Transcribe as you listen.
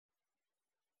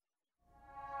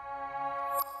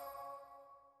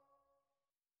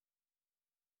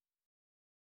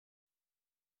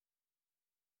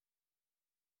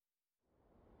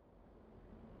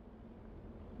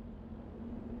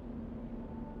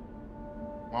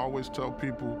I always tell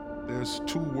people there's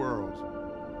two worlds.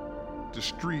 The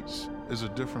streets is a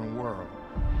different world.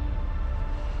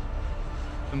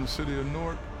 In the city of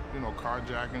Newark, you know,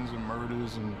 carjackings and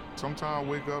murders, and sometimes I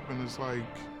wake up and it's like,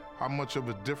 how much of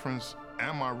a difference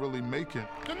am I really making?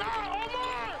 Deny,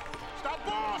 Omar! Stop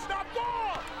ball, stop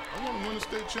ball! I want to win a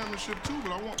state championship too,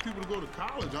 but I want people to go to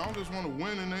college. I don't just want to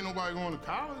win and ain't nobody going to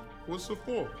college. What's it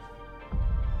for?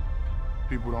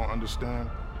 People don't understand.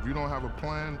 If you don't have a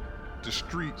plan, the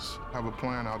streets have a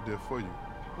plan out there for you.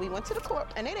 We went to the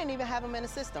court, and they didn't even have him in the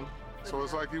system. So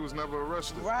it's like he was never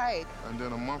arrested. Right. And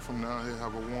then a month from now, he'll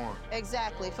have a warrant.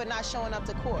 Exactly, for not showing up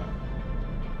to court.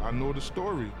 I know the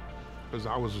story, because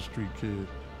I was a street kid.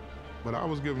 But I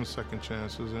was given second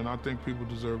chances, and I think people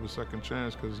deserve a second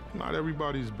chance, because not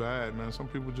everybody's bad, man. Some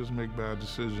people just make bad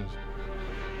decisions.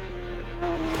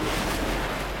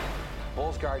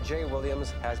 Bulls guard Jay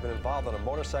Williams has been involved in a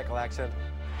motorcycle accident.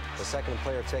 The second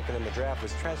player taken in the draft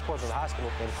was transported to the hospital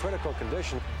in critical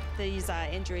condition. These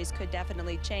injuries could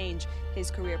definitely change his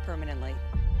career permanently.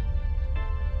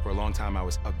 For a long time, I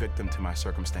was a victim to my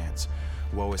circumstance.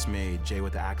 Woe is me, Jay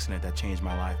with the accident that changed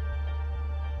my life.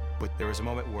 But there was a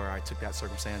moment where I took that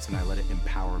circumstance and I let it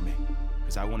empower me.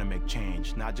 Because I want to make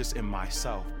change, not just in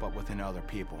myself, but within other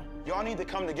people. Y'all need to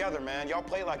come together, man. Y'all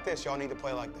play like this, y'all need to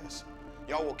play like this.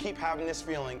 Y'all will keep having this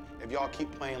feeling if y'all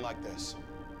keep playing like this.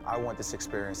 I want this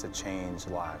experience to change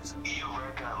lives. You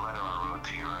read that letter I wrote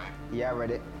to you, right? Yeah, I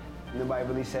read it. Nobody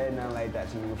really said nothing like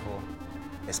that to me before.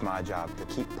 It's my job to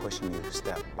keep pushing you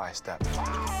step by step.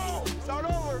 Oh! Start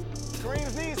over!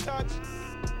 Kareem's knees touch.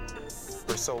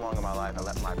 For so long in my life, I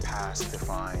let my past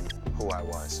define who I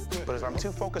was. But if I'm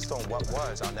too focused on what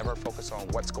was, I'll never focus on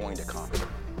what's going to come.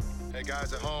 Hey,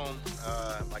 guys at home,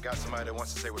 I got somebody that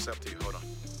wants to say what's up to you. Hold on.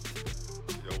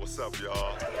 Yo, what's up,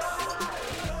 y'all?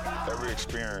 Every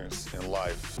experience in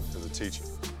life is a teacher.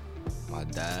 My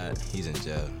dad, he's in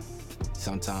jail.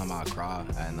 Sometimes I cry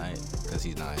at night because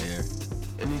he's not here.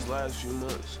 In these last few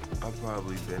months, I've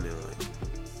probably been in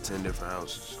like 10 different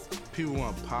houses. People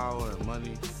want power and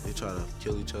money. They try to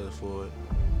kill each other for it.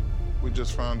 We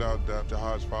just found out that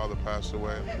Jahad's father passed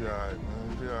away. Yeah, all right,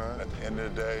 man. Yeah, all right. At the end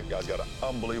of the day, you guys got an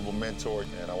unbelievable mentor,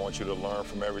 and I want you to learn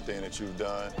from everything that you've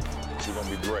done. You're gonna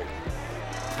be great.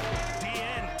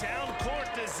 DN down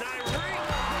court to Zaire.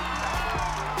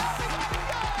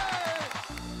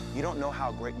 You don't know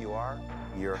how great you are.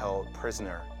 You're held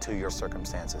prisoner to your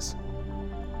circumstances.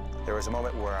 There was a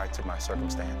moment where I took my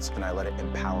circumstance and I let it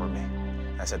empower me.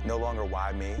 I said, no longer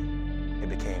why me, it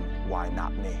became why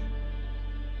not me.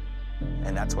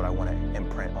 And that's what I want to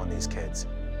imprint on these kids.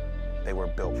 They were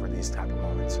built for these type of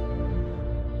moments.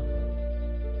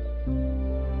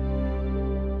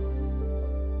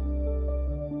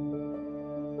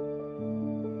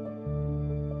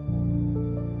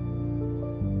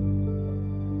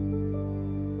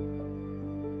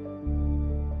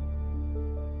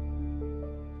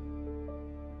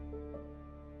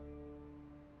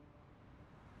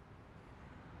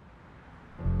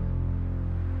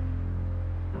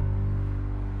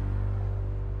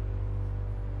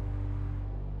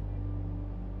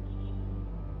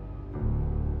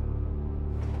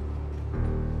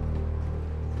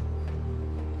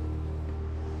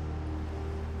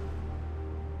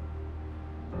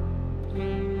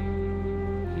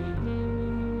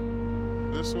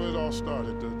 This is where it all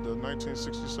started, the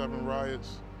 1967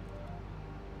 riots.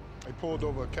 They pulled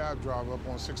over a cab driver up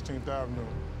on 16th Avenue.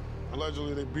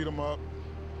 Allegedly, they beat him up,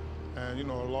 and, you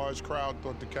know, a large crowd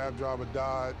thought the cab driver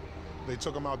died. They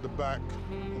took him out the back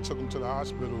and took him to the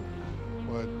hospital.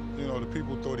 But, you know, the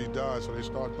people thought he died, so they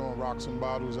started throwing rocks and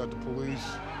bottles at the police.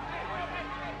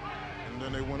 And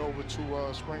then they went over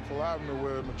to Springfield Avenue,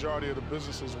 where the majority of the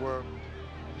businesses were.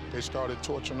 They started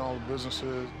torching all the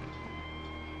businesses.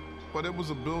 But it was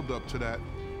a build-up to that.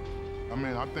 I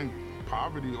mean, I think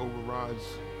poverty overrides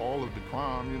all of the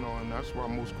crime, you know, and that's why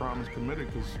most crime is committed,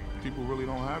 because people really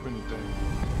don't have anything.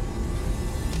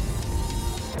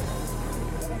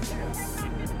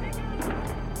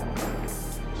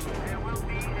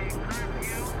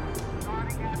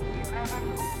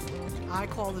 I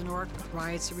call the Newark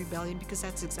riots a rebellion because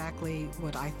that's exactly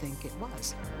what I think it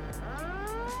was.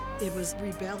 It was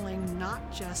rebelling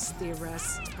not just the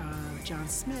arrest of John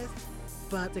Smith,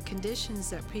 but the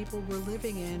conditions that people were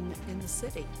living in the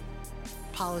city.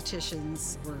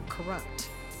 Politicians were corrupt.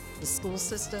 The school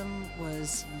system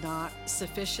was not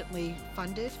sufficiently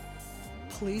funded.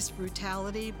 Police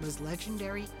brutality was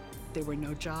legendary. There were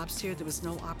no jobs here. There was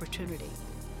no opportunity.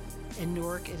 In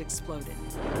Newark, it exploded.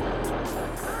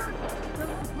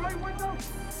 Right window?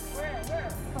 Where?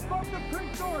 Above the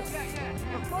pink door. Yeah.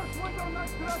 The first window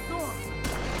next to that door.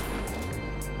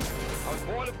 I was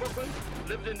Born in Brooklyn,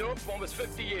 lived in Newark for almost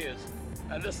 50 years.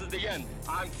 And this is the end.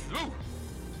 I'm through.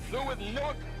 Through with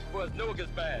Newark, because Newark is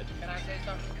bad. Can I say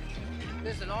something?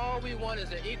 Listen, all we want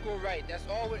is an equal right. That's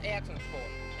all we're asking for.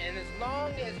 And as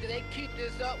long as they keep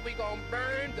this up, we're going to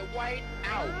burn the white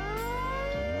out.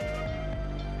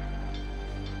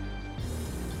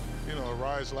 You know, the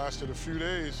riots lasted a few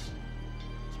days.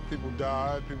 People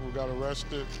died, people got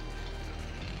arrested.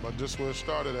 But this is where it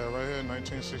started at, right here in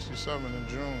 1967 in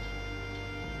June.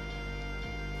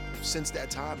 Since that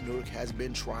time, Newark has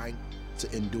been trying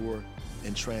to endure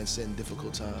and transcend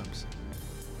difficult times.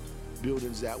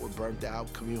 Buildings that were burnt out,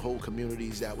 whole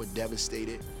communities that were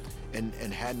devastated and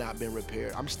had not been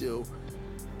repaired. I'm still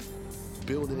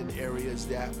building in areas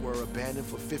that were abandoned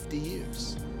for 50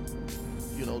 years.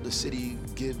 You know, the city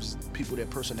gives people their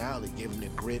personality, gave them their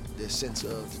grit, their sense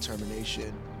of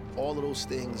determination. All of those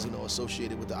things, you know,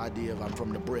 associated with the idea of I'm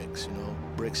from the bricks, you know,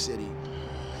 Brick City.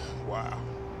 Wow.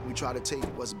 We try to take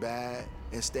what's bad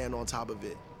and stand on top of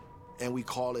it. And we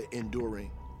call it enduring,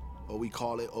 or we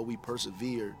call it, or we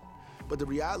persevered. But the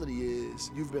reality is,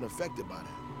 you've been affected by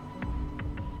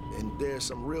that. And there's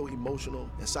some real emotional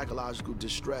and psychological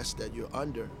distress that you're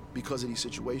under because of these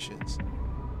situations.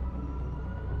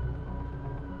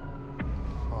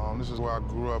 This is where I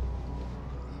grew up.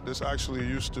 This actually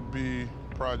used to be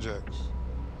projects.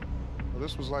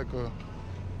 This was like a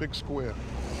big square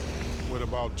with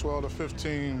about 12 to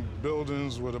 15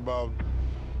 buildings with about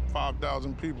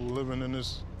 5,000 people living in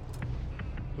this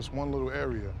one little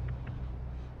area.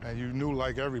 And you knew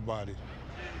like everybody,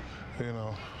 you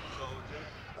know.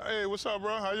 Hey, what's up,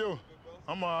 bro? How you?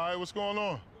 I'm all right, what's going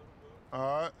on?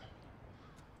 All right.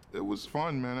 It was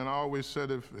fun, man, and I always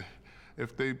said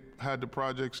if they had the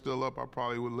project still up, I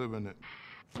probably would live in it.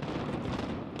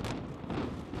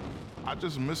 I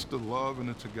just missed the love and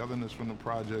the togetherness from the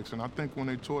projects, and I think when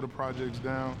they tore the projects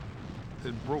down,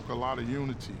 it broke a lot of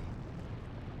unity.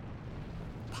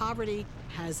 Poverty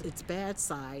has its bad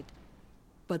side,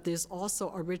 but there's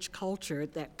also a rich culture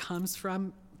that comes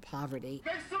from poverty.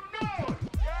 Make some noise!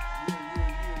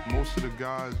 Most of the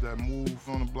guys that moved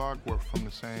on the block were from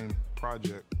the same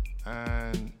project.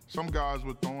 And some guys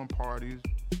were throwing parties.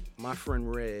 My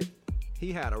friend Red,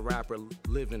 he had a rapper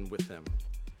living with him.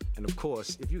 And of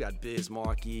course, if you got Biz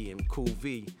Markie and Cool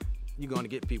V, you're gonna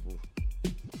get people.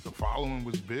 The following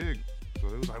was big. So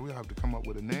it was like, we have to come up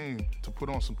with a name to put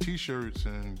on some t-shirts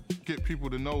and get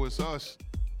people to know it's us.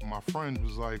 My friend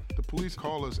was like, the police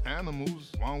call us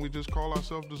animals. Why don't we just call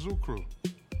ourselves the Zoo Crew?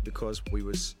 Because we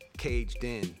was caged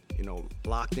in, you know,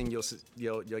 locked in your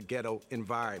ghetto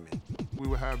environment. We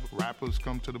would have rappers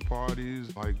come to the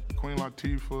parties, like Queen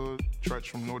Latifah, Tretch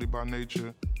from Naughty by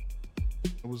Nature.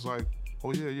 It was like,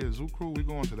 oh yeah, Zoo Crew, we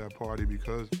going to that party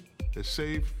because it's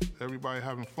safe, everybody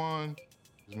having fun.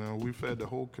 Man, we fed the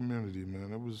whole community,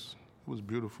 man. It was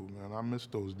beautiful, man. I miss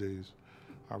those days.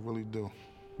 I really do.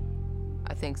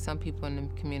 I think some people in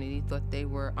the community thought they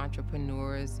were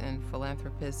entrepreneurs and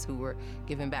philanthropists who were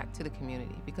giving back to the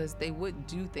community because they would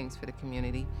do things for the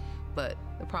community. But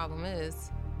the problem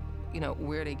is, you know,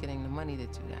 where are they getting the money to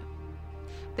do that?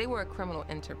 They were a criminal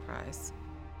enterprise.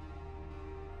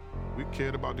 We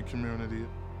cared about the community,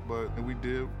 but we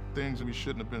did things that we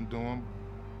shouldn't have been doing.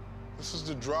 This is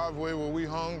the driveway where we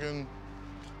hung and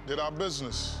did our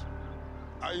business.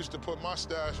 I used to put my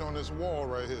stash on this wall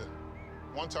right here.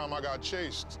 One time I got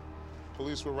chased.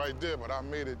 Police were right there, but I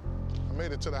made it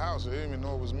to the house. They didn't even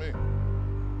know it was me.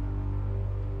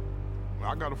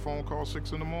 I got a phone call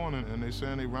 6 in the morning, and they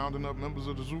saying they rounding up members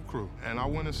of the Zoo Crew. And I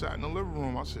went and sat in the living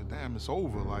room. I said, damn, it's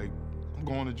over. Like, I'm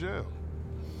going to jail.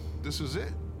 This is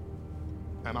it.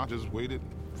 And I just waited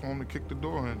for them to kick the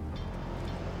door in.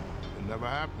 It never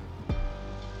happened.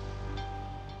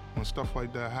 When stuff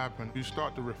like that happen, you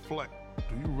start to reflect.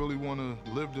 Do you really want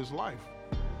to live this life?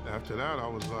 After that, I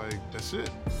was like, that's it.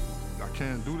 I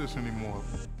can't do this anymore.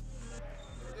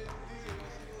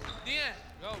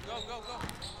 Go.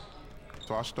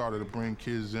 So I started to bring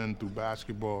kids in through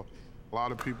basketball. A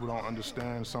lot of people don't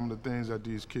understand some of the things that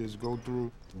these kids go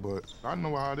through, but I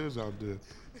know how it is out there.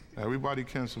 Everybody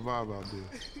can survive out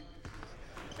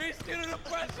there. He's scared of the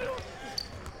pressure.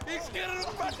 He's scared of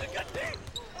the pressure. Get deep.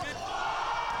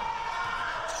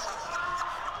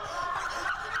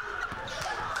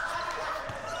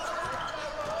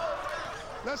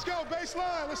 Let's go,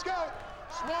 baseline, let's go.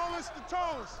 Smallest to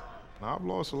tallest. Now, I've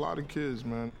lost a lot of kids,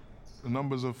 man. The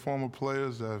numbers of former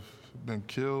players that have been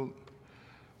killed,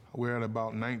 we're at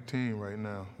about 19 right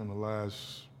now in the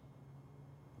last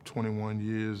 21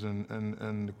 years.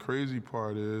 And the crazy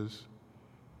part is,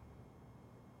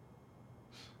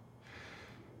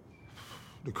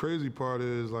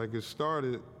 like, it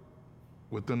started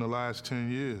within the last 10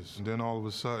 years. And then all of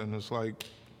a sudden, it's like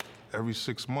every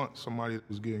 6 months, somebody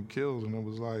was getting killed, and it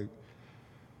was like,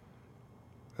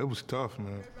 it was tough,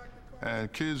 man.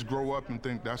 And kids grow up and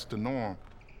think that's the norm.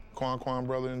 Quan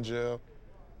brother in jail,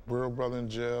 Brill brother in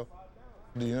jail,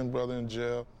 DN brother in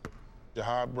jail,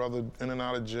 Jihad brother in and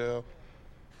out of jail,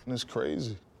 and it's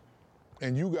crazy.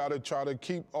 And you gotta try to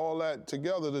keep all that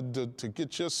together to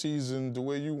get your season the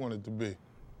way you want it to be.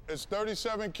 It's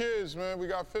 37 kids, man. We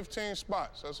got 15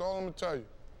 spots. That's all I'm gonna tell you.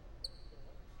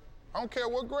 I don't care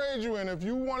what grade you in. If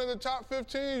you one of the top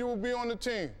 15, you will be on the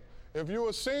team. If you're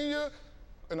a senior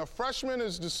and a freshman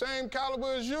is the same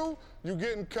caliber as you, you're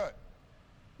getting cut.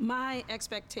 My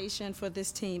expectation for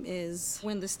this team is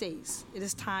win the states. It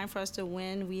is time for us to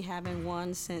win. We haven't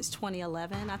won since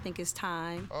 2011. I think it's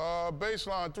time.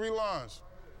 Baseline, 3 lines.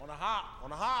 On a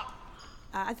hop.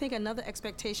 I think another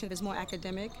expectation is more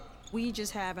academic. We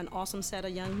just have an awesome set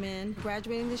of young men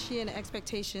graduating this year, and the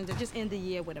expectation to just end the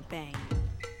year with a bang.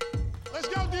 Let's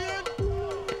go, DN!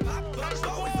 Patch the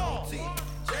ball!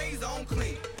 J's on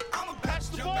clean. I'ma patch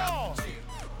the ball.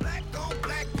 Black on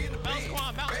black in the bed.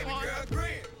 Baby girl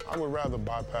grin. I would rather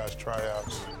bypass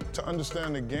tryouts. To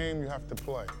understand the game, you have to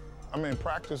play. I mean,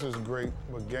 practice is great,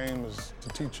 but game is to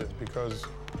teach it because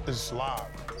it's live.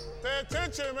 Pay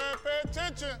attention, man, pay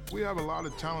attention. We have a lot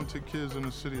of talented kids in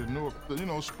the city of Newark. You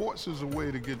know, sports is a way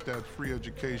to get that free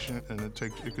education, and it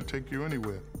could take you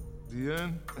anywhere.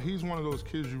 DN, he's one of those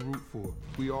kids you root for.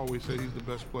 We always say he's the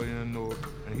best player in Newark,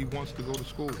 and he wants to go to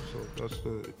school, so that's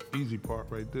the easy part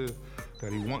right there,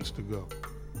 that he wants to go.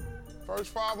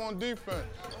 First 5 on defense.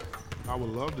 I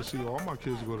would love to see all my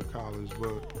kids go to college,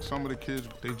 but some of the kids,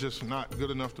 they just not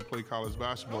good enough to play college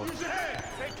basketball. Use your head.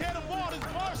 Take care of the ball. It's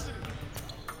varsity.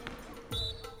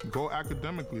 Go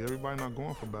academically. Everybody not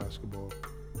going for basketball.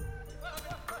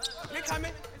 You're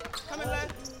coming. Coming,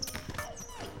 lad.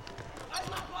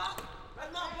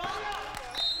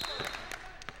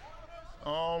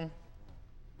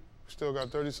 Still got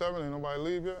 37, ain't nobody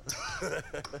leave yet?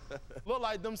 Look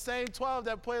like them same 12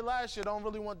 that played last year don't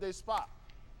really want their spot.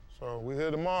 So we here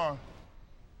tomorrow.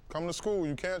 Come to school.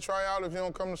 You can't try out if you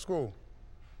don't come to school.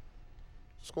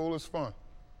 School is fun.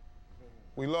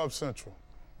 We love Central,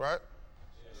 right?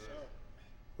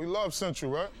 We love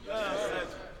Central, right?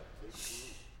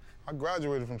 I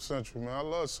graduated from Central, man. I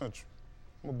love Central.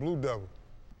 I'm a Blue Devil.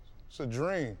 It's a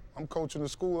dream. I'm coaching the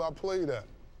school I played at.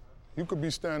 You could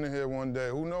be standing here one day,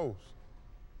 who knows?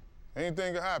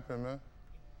 Anything could happen, man.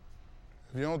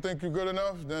 If you don't think you're good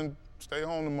enough, then stay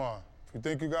home tomorrow. If you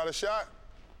think you got a shot,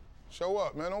 show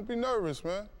up, man. Don't be nervous,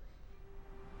 man.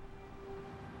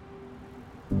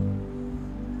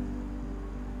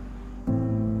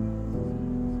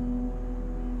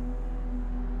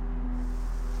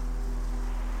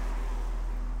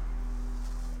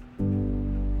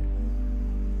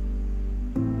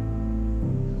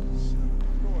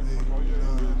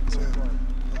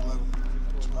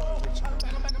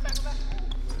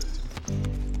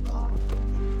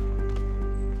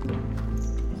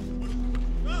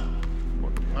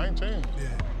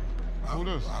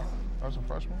 That's a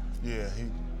freshman? Yeah,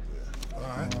 All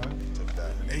right. Take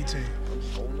that. 18.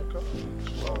 Holding the cup.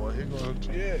 Oh, well, he goes.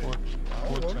 13,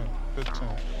 14, 15,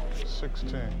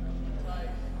 16.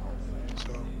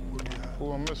 So,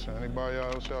 who I'm missing? Anybody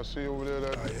else y'all see over there?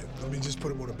 That... yeah. Let me just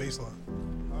put him on the baseline.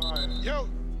 All right. Yo!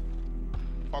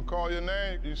 If I call your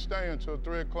name, you stay until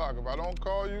 3 o'clock. If I don't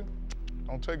call you,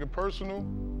 don't take it personal.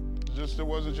 It's just it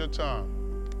wasn't your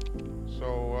time.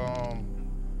 So,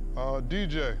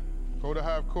 DJ, go to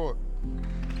half court.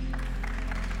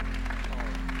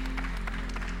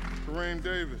 Kareem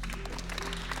Davis.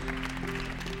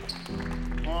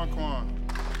 Quan.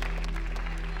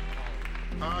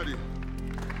 Adi.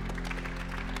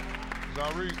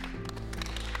 Zarik.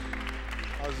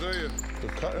 Isaiah. The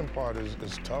cutting part is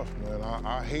tough, man.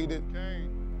 I hate it.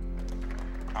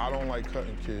 I don't like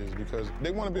cutting kids because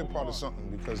they want to be a part of something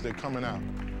because they're coming out.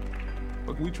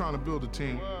 Look, we trying to build a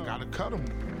team. Gotta cut them.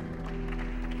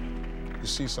 You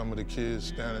see some of the kids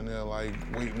standing there like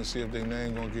waiting to see if their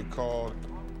name gonna get called.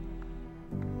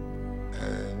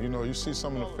 And you know, you see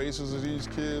some of the faces of these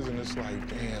kids and it's like,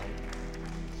 damn.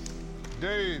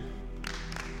 Dave.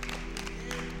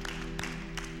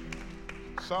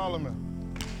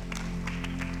 Solomon.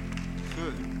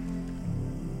 Good.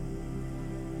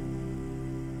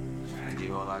 I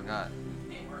give all I got.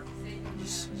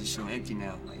 Just feel empty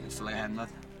now. Like, I feel like I have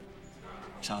nothing.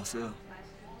 That's how I feel.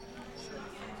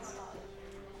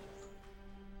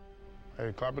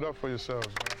 Hey, clap it up for yourselves,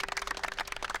 man.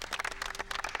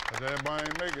 'Cause everybody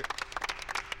ain't make it.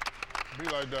 Be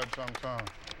like that sometime.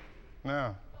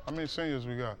 Now, how many seniors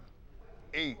we got?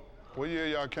 8. What year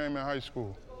y'all came in high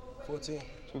school? 14.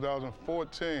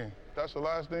 2014. That's the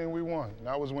last thing we won.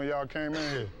 That was when y'all came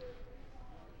in here.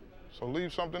 So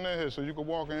leave something in here so you can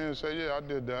walk in here and say, yeah, I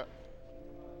did that.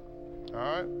 All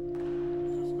right?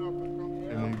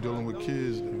 And when you're dealing with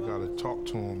kids, you gotta talk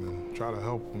to them and try to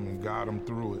help them and guide them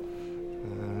through it.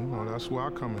 And you know, that's where I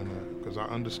come in at, because I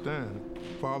understand.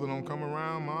 Father don't come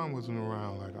around, mom wasn't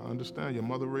around. Like, I understand, your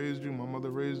mother raised you, my mother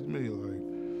raised me. Like,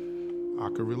 I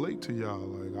could relate to y'all.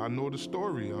 Like, I know the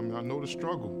story, I know the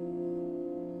struggle.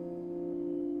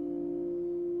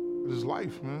 It's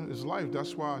life, man, it's life.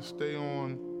 That's why I stay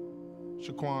on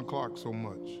Shaquan Clark so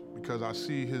much, because I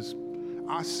see his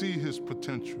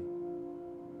potential.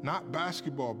 Not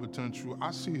basketball potential,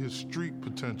 I see his street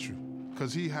potential,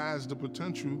 because he has the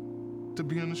potential to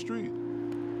be in the street.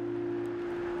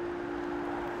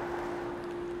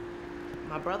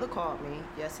 My brother called me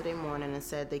yesterday morning and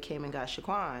said they came and got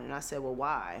Shaquan, and I said, well,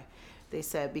 why? They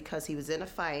said because he was in a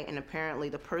fight, and apparently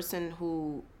the person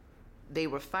who they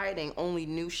were fighting only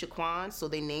knew Shaquan, so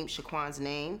they named Shaquan's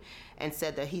name and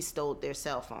said that he stole their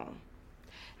cell phone.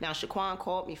 Now, Shaquan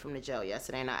called me from the jail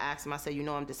yesterday, and I asked him, I said, you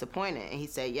know I'm disappointed. And he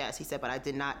said, yes. He said, but I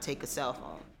did not take a cell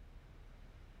phone.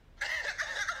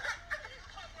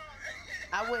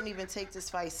 I wouldn't even take this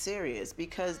fight serious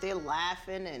because they're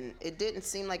laughing, and it didn't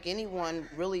seem like anyone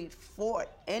really fought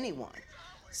anyone.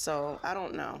 So I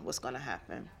don't know what's gonna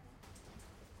happen.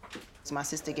 So my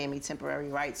sister gave me temporary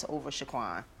rights over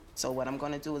Shaquan. So what I'm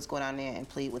gonna do is go down there and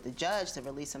plead with the judge to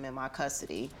release him in my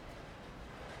custody.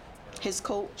 His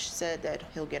coach said that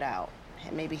he'll get out.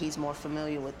 Maybe he's more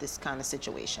familiar with this kind of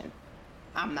situation.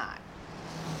 I'm not.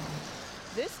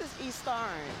 This is East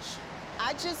Orange.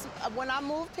 When I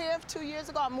moved here 2 years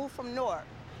ago, I moved from Newark.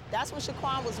 That's when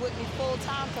Shaquan was with me full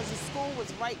time because the school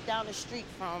was right down the street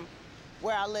from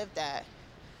where I lived at.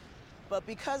 But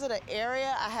because of the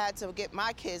area, I had to get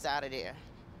my kids out of there.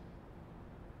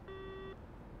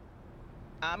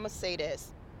 I'ma say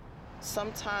this,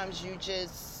 sometimes you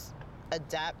just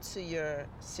adapt to your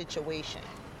situation.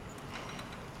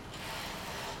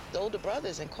 The older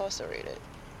brother's incarcerated.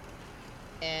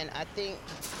 And I think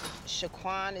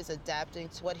Shaquan is adapting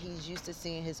to what he's used to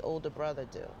seeing his older brother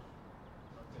do.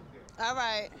 All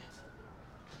right.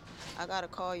 I gotta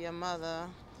call your mother.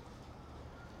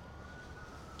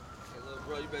 Hey, little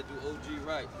bro, you better do OG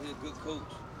right. He's a good coach.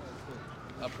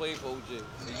 I played for OG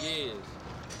for years.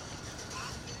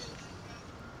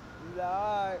 He's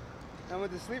all right. I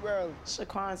went to sleep early.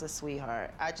 Shaquan's a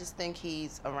sweetheart. I just think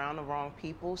he's around the wrong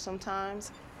people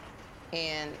sometimes.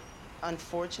 And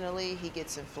unfortunately, he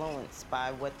gets influenced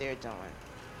by what they're doing.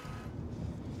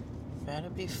 Better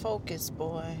be focused,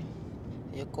 boy.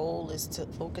 Your goal is to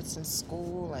focus in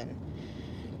school and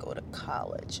go to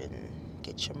college and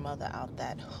get your mother out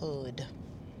that hood.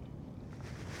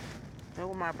 That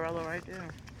was my brother right there.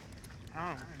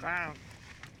 Oh, wow.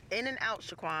 In and out,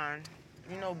 Shaquan.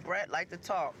 You know, Brett like to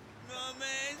talk. You know what, man?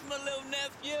 It's my little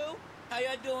nephew. How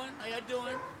y'all doing? How y'all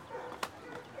doing?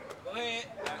 Go ahead.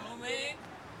 Come on, man.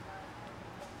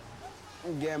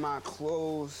 I'm getting my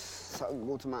clothes so I can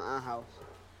go to my aunt's house.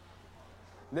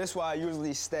 That's why I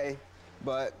usually stay,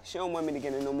 but she don't want me to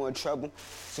get in no more trouble,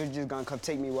 so she's just gonna come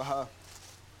take me with her.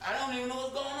 I don't even know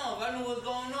what's going on. If I knew what's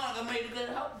going on, I made it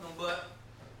to help them, but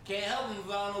can't help them if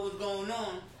I don't know what's going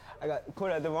on. I got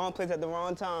put at the wrong place at the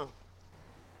wrong time.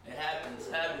 It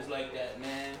happens like that,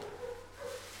 man.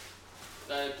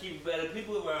 Gotta keep better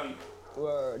people around you.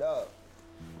 Word up.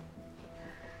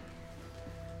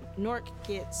 Newark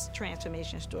gets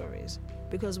transformation stories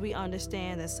because we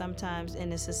understand that sometimes in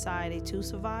this society to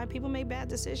survive, people make bad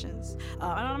decisions. And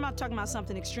I'm not talking about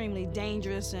something extremely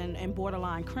dangerous and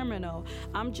borderline criminal.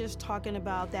 I'm just talking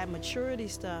about that maturity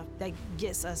stuff that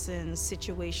gets us in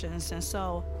situations. And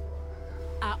so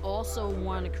I also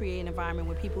want to create an environment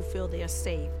where people feel they're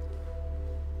safe.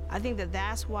 I think that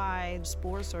that's why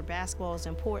sports or basketball is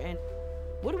important.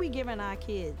 What are we giving our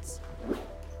kids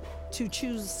to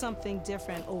choose something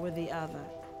different over the other?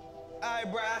 All right,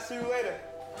 bro, I'll see you later.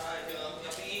 All right, y'all.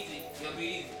 Y'all be easy. Y'all be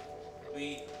easy. Be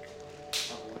easy.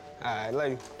 All right,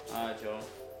 love you. All right, y'all.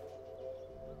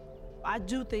 I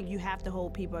do think you have to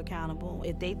hold people accountable.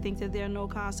 If they think that there are no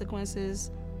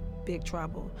consequences, big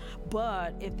trouble.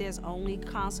 But if there's only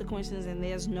consequences and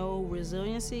there's no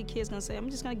resiliency, kids gonna say, I'm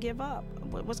just gonna give up.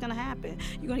 What's gonna happen?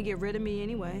 You're gonna get rid of me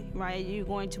anyway, right? You're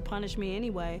going to punish me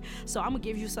anyway. So I'm gonna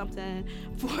give you something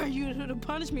for you to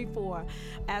punish me for,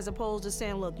 as opposed to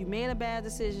saying, look, you made a bad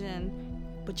decision,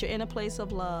 but you're in a place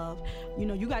of love. You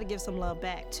know, you gotta give some love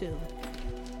back too.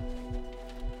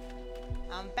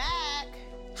 I'm back.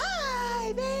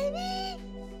 Hi, baby.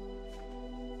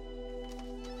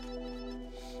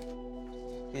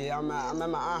 Yeah, I'm at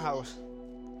my aunt's house.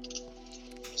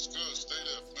 That's good. Stay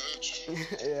there,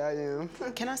 bitch. Yeah, I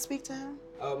am. Can I speak to him?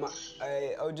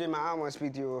 Hey, OJ, my aunt want to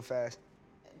speak to you real fast.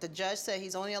 The judge said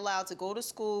he's only allowed to go to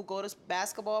school, go to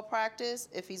basketball practice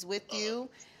if he's with you,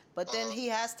 but then he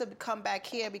has to come back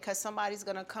here because somebody's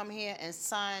gonna come here and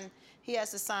sign. He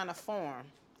has to sign a form.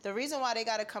 The reason why they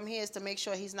gotta come here is to make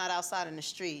sure he's not outside in the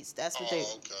streets. That's what they.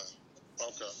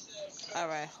 Okay. All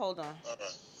right, hold on. All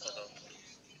right.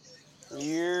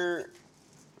 Yeah,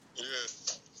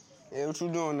 what you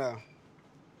doing now?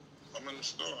 I'm in the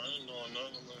store. I ain't doing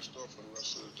nothing. I'm in the store for the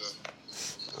rest of the day.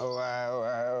 All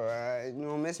right. You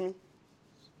don't miss me?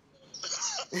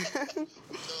 You're a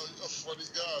funny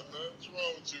guy, man. What's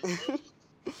wrong with you, man?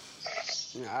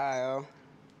 All right, yo.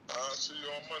 I'll see you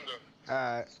on Monday. All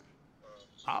right.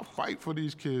 I fight for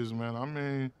these kids, man. I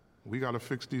mean, we got to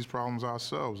fix these problems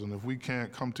ourselves. And if we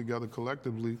can't come together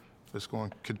collectively, it's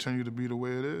going to continue to be the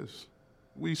way it is.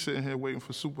 We sitting here waiting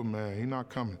for Superman. He's not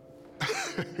coming.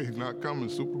 He's not coming.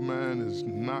 Superman is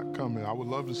not coming. I would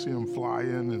love to see him fly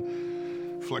in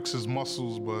and flex his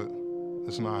muscles, but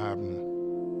it's not happening.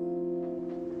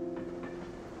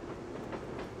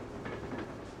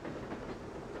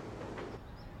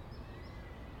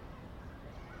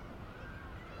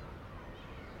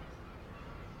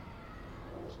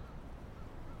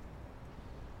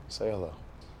 Say hello.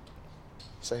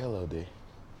 Say hello, D.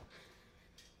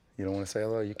 You don't want to say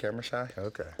hello? You camera shy?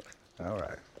 Okay. All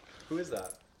right. Who is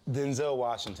that? Denzel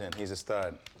Washington. He's a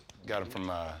stud. Got him from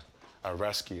a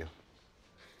rescue.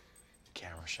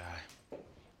 Camera shy.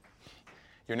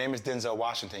 Your name is Denzel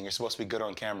Washington. You're supposed to be good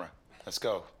on camera. Let's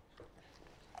go.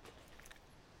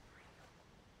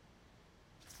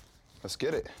 Let's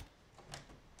get it.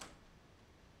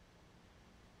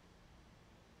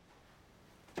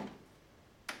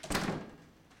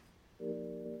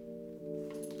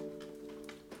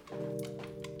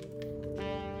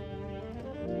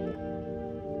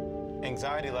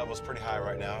 Anxiety level's pretty high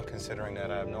right now, considering that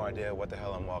I have no idea what the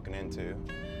hell I'm walking into.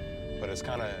 But it's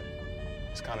kind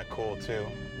of cool too,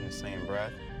 in the same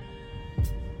breath.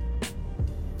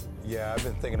 Yeah, I've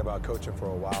been thinking about coaching for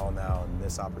a while now, and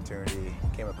this opportunity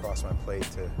came across my plate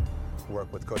to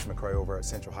work with Coach McCray over at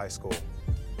Central High School.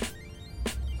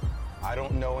 I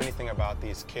don't know anything about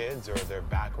these kids or their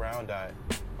background. I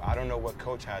don't know what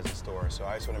Coach has in store, so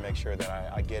I just want to make sure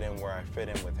that I get in where I fit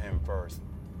in with him first.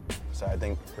 So I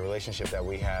think the relationship that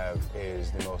we have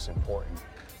is the most important.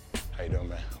 How you doing,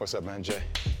 man? What's up, man? Jay?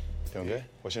 Doing good?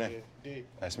 What's your name? D.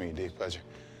 Nice to meet you, D. Pleasure.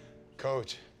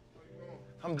 Coach,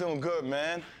 I'm doing good,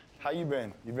 man. How you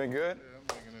been? You been good? Yeah,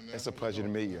 I'm hanging in there. It's a pleasure to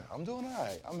meet you. I'm doing all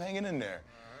right. I'm hanging in there.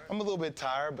 I'm a little bit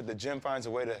tired, but the gym finds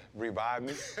a way to revive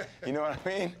me. You know what I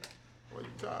mean? Well, you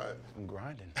tired? I'm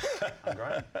grinding. I'm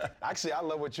grinding. Actually, I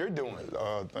love what you're doing.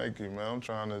 Thank you, man. I'm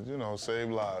trying to, save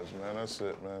lives, man. That's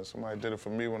it, man. Somebody did it for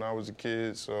me when I was a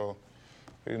kid, so,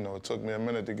 it took me a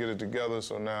minute to get it together,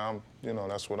 so now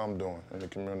that's what I'm doing in the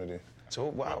community. So,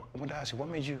 wow, I want to ask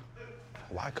you,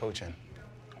 why coaching?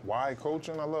 Why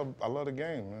coaching? I love the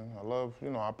game, man. I love,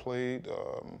 I played,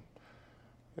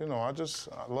 I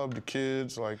love the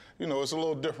kids. Like, it's a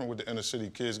little different with the inner city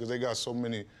kids because they got so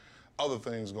many other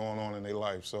things going on in their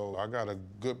life. So I got a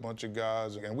good bunch of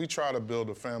guys, and we try to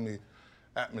build a family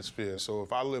atmosphere. So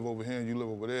if I live over here and you live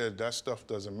over there, that stuff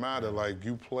doesn't matter. Like,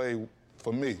 you play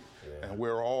for me, and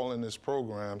we're all in this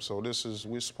program, so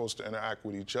we're supposed to interact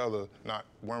with each other, not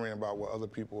worrying about what other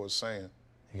people are saying.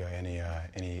 You got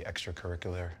any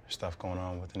extracurricular stuff going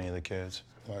on with any of the kids?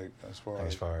 Like, as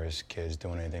far as kids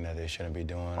doing anything that they shouldn't be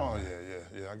doing? Oh,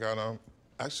 yeah. I got,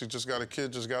 actually just got a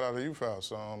kid just got out of youth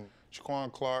house. Shawn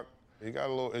Clark. He got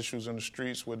a little issues in the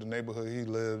streets with the neighborhood he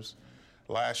lives.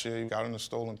 Last year, he got in a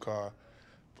stolen car.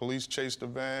 Police chased the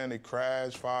van, they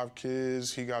crashed, 5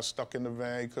 kids. He got stuck in the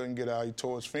van, he couldn't get out, he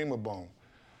tore his femur bone.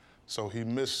 So he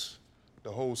missed the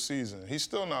whole season. He's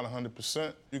still not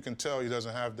 100%. You can tell he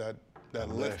doesn't have that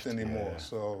lift anymore. Yeah.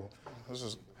 So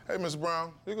hey, Miss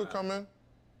Brown, you could come in.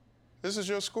 This is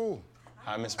your school.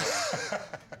 Hi, Miss Brown.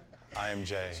 I am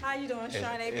Jay. How you doing,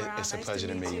 Shawn Brown? It's a pleasure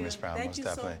to meet you, Miss Brown. Thank you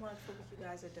definitely. so much for what you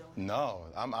guys are doing. No,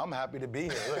 I'm happy to be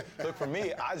here. Look, for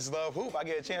me, I just love hoop. I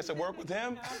get a chance to work with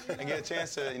him and get a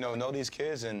chance to, know these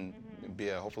kids and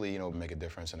hopefully, make a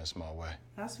difference in a small way.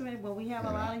 That's right. Well, we have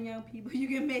a lot of young people you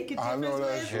can make a difference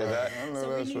with.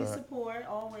 So we need support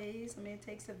always. It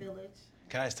takes a village.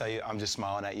 Can I just tell you, I'm just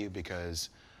smiling at you because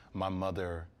my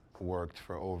mother worked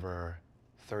for over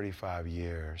 35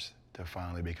 years to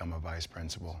finally become a vice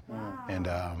principal. Wow. And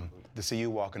to see you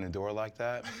walk in the door like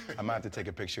that, I might have to take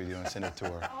a picture of you and send it to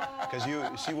her. Because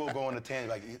she will go on a tangent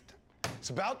like, It's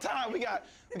about time. We got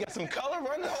some color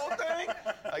running the whole thing.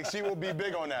 Like, she will be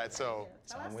big on that, so.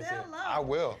 I'm with you. I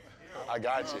will. I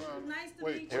got you. Nice to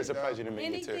meet you. It was a pleasure to meet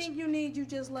you, too. Anything you need, you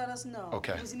just let us know.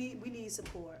 Okay. We need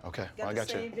support. Okay, Got I the got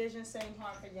you. same vision, same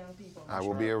heart for young people. I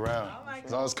will be around. All right,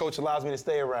 as long as Coach allows me to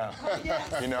stay around.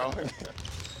 Yes. You know?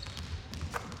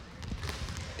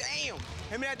 Damn.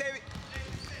 Hit me that, David.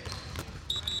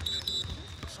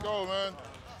 Let's go, man.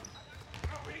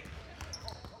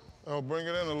 Oh, bring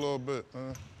it in a little bit,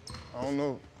 man. I don't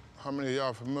know how many of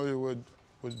y'all familiar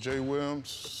with Jay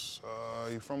Williams.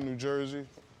 He's from New Jersey.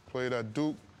 Played at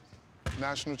Duke.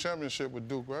 National championship with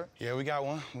Duke, right? Yeah, we got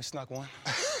one. We snuck one.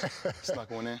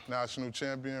 Snuck one in. National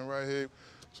champion right here.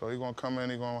 So he's gonna come in,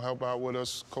 he's gonna help out with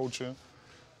us coaching,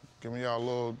 giving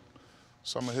y'all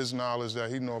some of his knowledge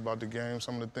that he know about the game,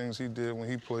 some of the things he did when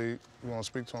he played. You wanna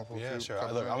speak to him for a few? Yeah,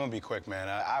 sure. Look, I'm gonna be quick, man.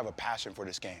 I have a passion for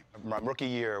this game. My rookie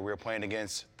year, we were playing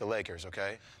against the Lakers,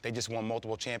 okay? They just won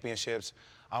multiple championships.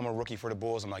 I'm a rookie for the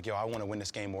Bulls. I'm like, yo, I wanna win this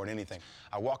game more than anything.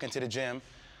 I walk into the gym,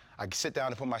 I sit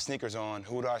down to put my sneakers on.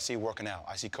 Who do I see working out?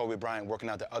 I see Kobe Bryant working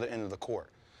out the other end of the court,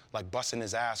 like busting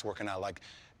his ass working out, like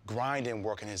grinding,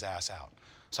 working his ass out.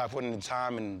 So I put in the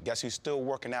time, and guess who's still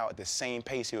working out at the same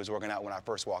pace he was working out when I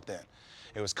first walked in?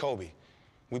 It was Kobe.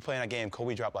 We played in a game,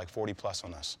 Kobe dropped like 40 plus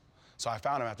on us. So I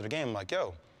found him after the game, I'm like,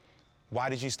 yo, why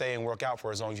did you stay and work out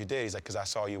for as long as you did? He's like, because I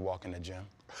saw you walk in the gym.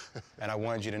 And I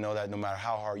wanted you to know that no matter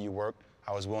how hard you worked,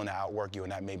 I was willing to outwork you,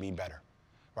 and that made me better,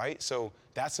 right? So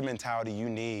that's the mentality you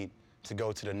need to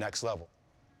go to the next level.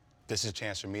 This is a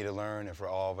chance for me to learn and for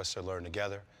all of us to learn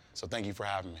together. So thank you for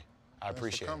having me. I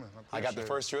appreciate it. I got the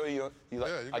first drill. You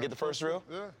like? I get the first drill?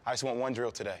 Yeah. I just want one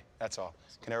drill today. That's all.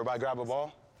 Can everybody grab a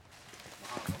ball?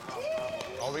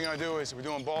 All we're gonna do is we're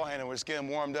doing ball handling. We're just getting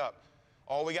warmed up.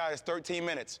 All we got is 13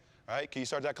 minutes. All right? Can you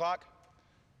start that clock?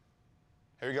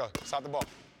 Here we go. Stop the ball.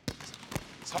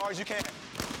 As hard as you can.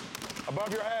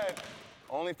 Above your head.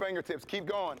 Only fingertips. Keep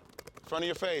going. Front of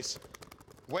your face.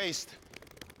 Waist.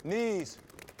 Knees.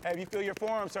 Hey, if you feel your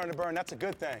forearms starting to burn, that's a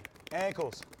good thing.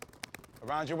 Ankles.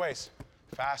 Around your waist.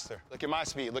 Faster. Look at my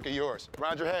speed. Look at yours.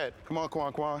 Around your head. Come on,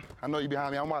 Quan. I know you're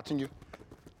behind me. I'm watching you.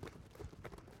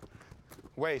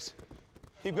 Waist.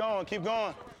 Keep going. Keep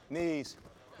going. Knees.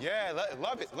 Yeah,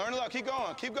 love it. Learn to love. Keep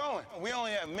going. Keep going. We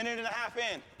only a minute and a half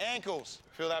in. Ankles.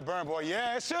 Feel that burn, boy.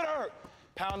 Yeah, it should hurt.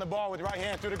 Pound the ball with your right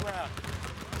hand through the ground.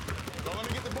 Don't let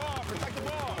me get the ball. Protect the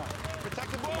ball.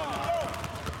 Protect the ball.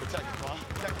 Protect it, Quan.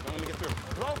 Protect it. Don't let me get through.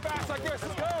 Throw fast like this.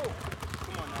 Let's go.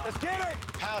 Come on now. Let's get it.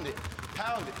 Pound it.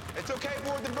 Pound it. It's okay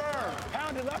for it to burn.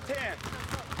 Pound it, left hand.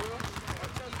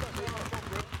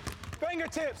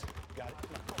 Fingertips. Got it.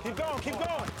 Keep going, keep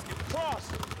going.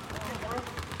 Cross.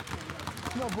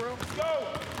 Come on, bro. Let's go.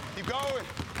 Keep going.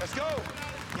 Let's go.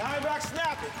 Behind back,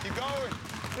 snap it. Keep going.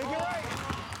 Figure right.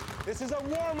 This is a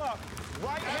warm-up.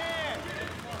 Right hand.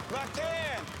 Left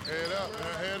hand. Head up,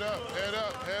 man. Head up, head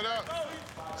up, head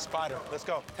up. Spider. Let's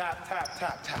go. Tap, tap,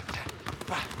 tap, tap, tap.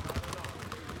 Bah.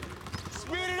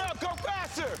 Speed it up. Go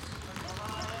faster.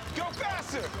 Go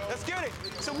faster. Let's get it.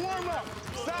 It's a warm-up.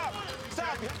 Stop.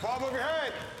 Stop. Ball over your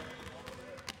head.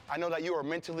 I know that you are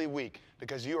mentally weak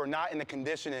because you are not in the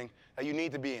conditioning that you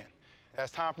need to be in.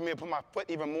 It's time for me to put my foot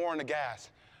even more on the gas.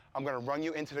 I'm gonna run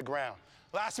you into the ground.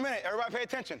 Last minute, everybody pay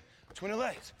attention. Between the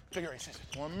legs, figure eight scissors.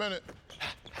 1 minute.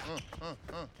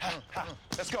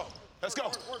 Let's go, let's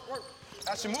go.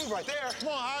 That's your move right there. Come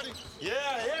on, Hottie.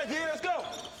 Yeah, let's go.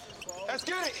 Let's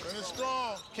get it. Finish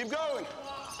strong. Keep going.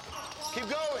 Keep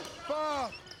going.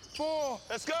 5, 4.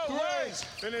 Let's go, 3, legs.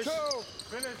 Finish. 2.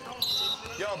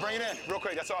 Finish. Yo, bring it in, real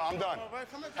quick, that's all, I'm done.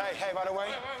 Hey, by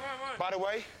the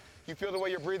way, you feel the way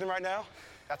you're breathing right now?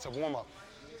 That's a warm-up.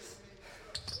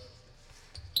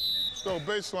 Let's go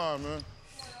baseline, man.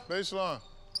 Baseline.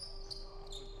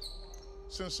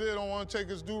 Sincere don't want to take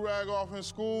his do-rag off in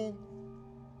school.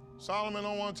 Solomon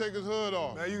don't want to take his hood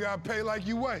off. Now you got to pay like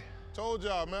you weigh. Told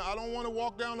y'all, man, I don't want to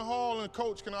walk down the hall and,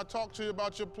 coach, can I talk to you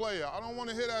about your player? I don't want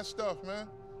to hear that stuff, man.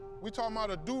 We talking about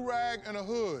a do-rag and a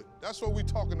hood. That's what we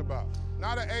talking about.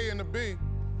 Not an A and a B,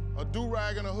 a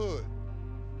do-rag and a hood.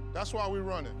 That's why we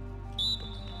run it.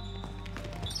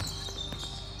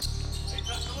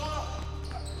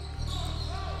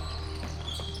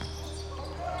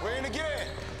 We're in again.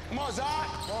 Come on, Zai.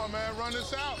 Come on, man, run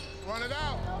this out. Run it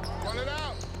out. Run it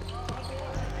out.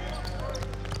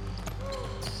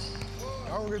 I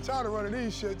don't get tired of running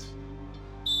these shits.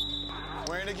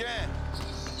 We're in again.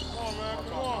 Come on, man,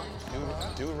 come on.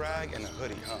 Do-rag and a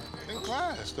hoodie, huh? In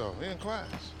class, though, in class.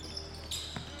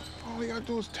 All you gotta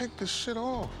do is take this shit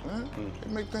off, man.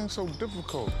 They make things so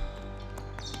difficult.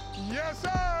 Yes,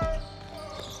 sir.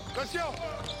 Let's go.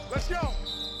 Let's go.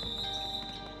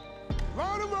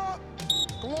 Load them up.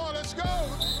 Come on, let's go.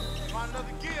 Find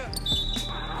another gear.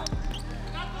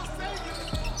 Not gonna save you.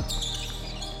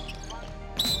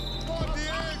 Come on,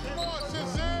 DA. Come on,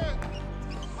 Sincere.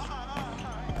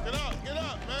 Get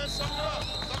up, man. Suck it up.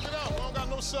 Suck it up. We don't got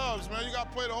no subs, man. You got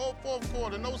to play the whole fourth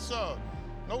quarter. No sub.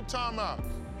 No timeouts.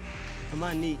 I'm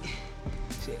on knee.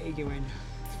 Shit aching right now.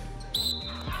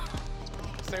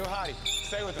 Stay with Hottie.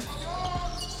 Stay with him.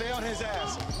 Stay on his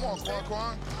ass. Come on,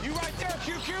 Quan. You right there,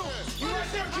 QQ. You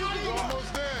right there, QQ. You're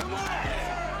almost there. Come on.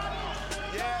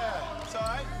 Yeah, it's all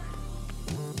right.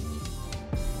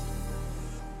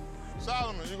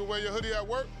 Solomon, you can wear your hoodie at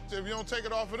work. If you don't take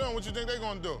it off of them, what you think they're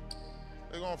going to do?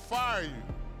 They're going to fire you.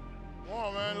 Come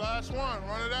on, man. Last one.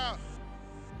 Run it out.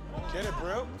 Get it,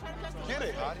 bro. Get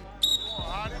it.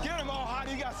 Hottie. Get him on,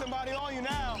 Hottie. You got somebody on you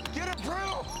now. Get it,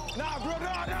 bro. Nah, bro.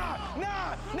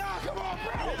 Nah. Come on,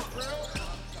 bro.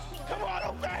 Come on,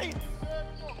 don't fade.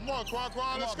 Come on,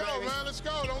 Quan. Let's go, man. Let's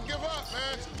go. Don't give up,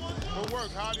 man. Good work,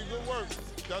 Hottie. Good work.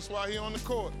 That's why he on the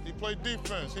court. He played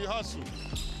defense. He hustled.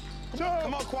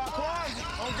 Come on, Quan.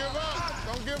 Don't give up.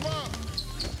 Don't give up.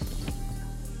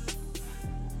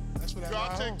 That's what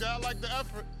I'll take that. I like the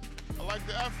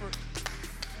effort.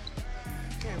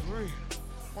 Can't breathe.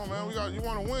 Come on, man. You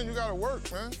want to win, you got to work,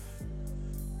 man.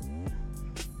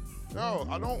 Yo,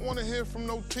 I don't want to hear from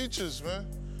no teachers, man.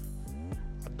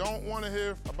 I don't want to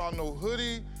hear about no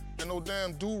hoodie and no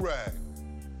damn do-rag.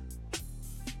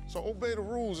 So obey the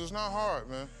rules. It's not hard,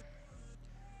 man.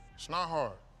 It's not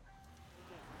hard.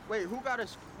 Wait, who got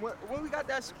when we got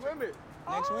that scrimmage?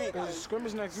 Next week. There's a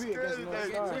scrimmage next week against North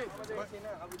Star.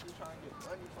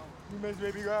 You miss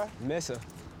baby girl? Miss her.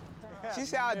 She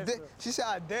said I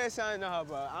did something to her,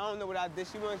 but I don't know what I did.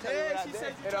 She wouldn't tell me what I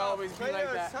did. It always be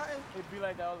like that. It be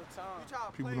like that all the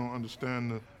time. People don't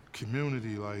understand the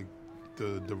community, like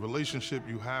the relationship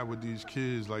you have with these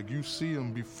kids. Like you see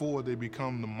them before they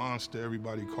become the monster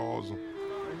everybody calls them.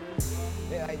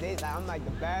 I'm like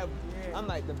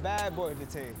the bad boy of the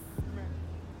team.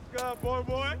 Good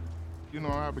boy. You know,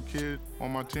 I have a kid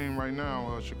on my team right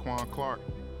now, Shawn Clark.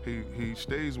 He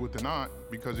stays with an aunt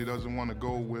because he doesn't want to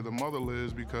go where the mother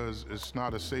lives because it's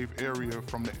not a safe area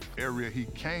from the area he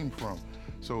came from.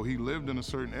 So he lived in a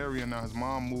certain area, now his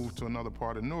mom moved to another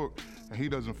part of Newark, and he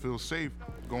doesn't feel safe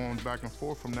going back and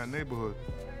forth from that neighborhood.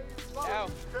 Yo.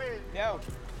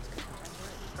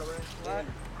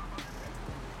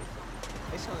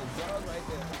 It's on a dog right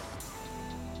there.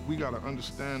 We gotta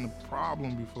understand the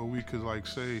problem before we could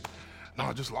say,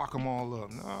 no, just lock them all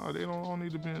up. No, they don't all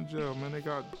need to be in jail, man. They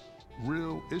got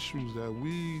real issues that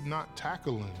we not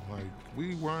tackling. Like,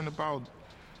 we worrying about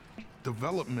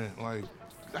development. Like,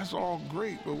 that's all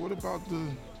great, but what about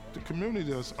the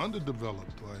community that's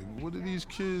underdeveloped? Like, what are these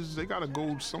kids, they gotta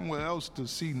go somewhere else to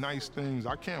see nice things.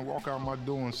 I can't walk out my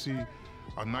door and see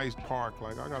a nice park.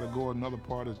 Like, I gotta go another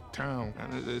part of town.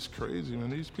 And it's crazy, man.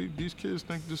 These kids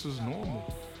think this is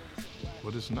normal,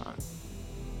 but it's not.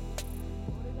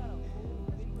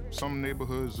 Some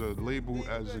neighborhoods are labeled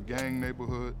as a gang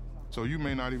neighborhood, so you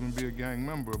may not even be a gang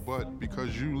member, but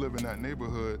because you live in that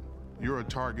neighborhood, you're a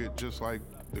target just like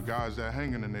the guys that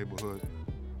hang in the neighborhood.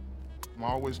 I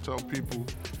always tell people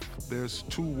there's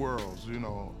two worlds, you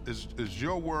know. It's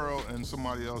your world and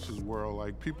somebody else's world.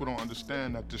 Like, people don't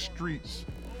understand that the streets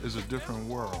is a different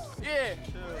world. Yeah,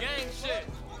 gang shit.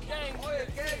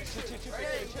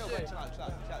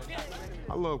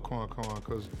 I love Quan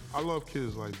because I love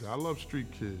kids like that. I love street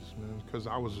kids, man, because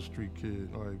I was a street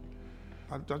kid. Like,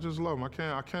 I just love him.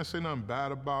 I can't say nothing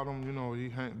bad about him. You know,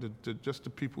 just the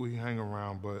people he hang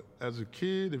around. But as a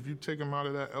kid, if you take him out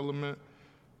of that element,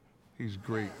 he's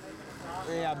great.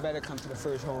 Yeah, I better come to the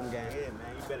first home game. Yeah,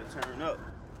 man, you better turn up.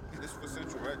 This for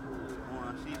Central, right? I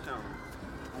want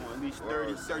at least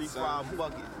 30, 35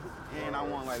 buckets. And I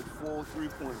want like 4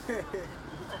 3-pointers.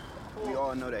 We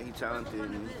all know that he's talented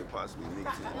and he could possibly make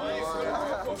it to the league. So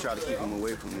we try to keep him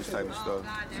away from this type of stuff.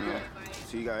 You know?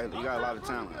 So you got a lot of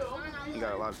talent.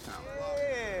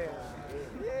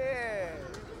 Yeah.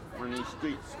 Run these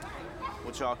streets.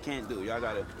 What y'all can't do, y'all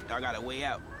gotta way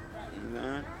out. You know what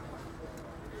I'm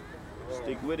saying?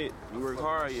 Stick with it. You work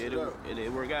hard, it'll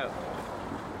work out.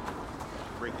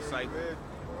 Break the cycle.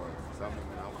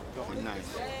 Nice.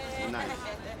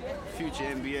 Future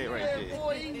NBA right there.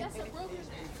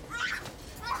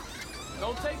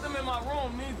 Don't take them in my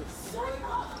room, neither.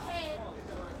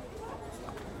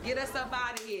 Get us up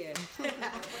out of here.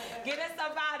 Get us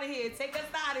up out of here. Take us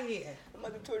out of here. I'm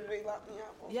like, told you they locked me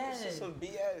up. Yes. This is some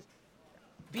BS.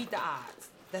 Beat the odds.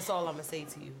 That's all I'm gonna say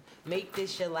to you. Make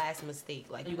this your last mistake.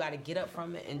 Like, you gotta get up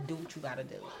from it and do what you gotta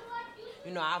do.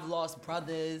 You know, I've lost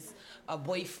brothers, a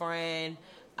boyfriend,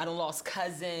 I done lost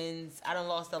cousins. I done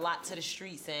lost a lot to the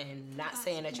streets, and not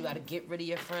saying that you got to get rid of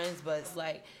your friends, but it's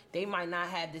like they might not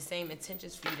have the same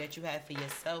intentions for you that you have for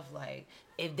yourself. Like,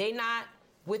 if they not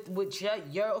with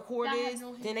your accord is,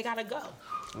 then they got to go.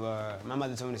 My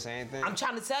mother told me the same thing. I'm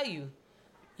trying to tell you.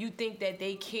 You think that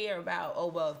they care about, oh,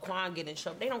 well, if Quan get in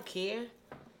trouble. They don't care.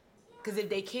 Because if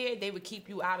they cared, they would keep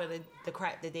you out of the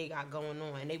crap that they got going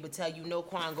on. They would tell you, no,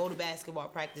 Quan, go to basketball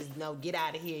practice. No, get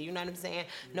out of here. You know what I'm saying?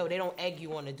 No, they don't egg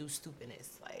you on to do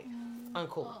stupidness. Like,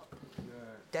 uncool.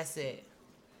 That's it.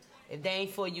 If they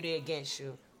ain't for you, they against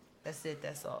you. That's it,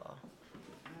 that's all.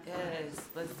 Yes,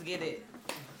 let's get it.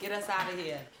 Get us out of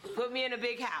here. Put me in a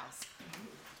big house.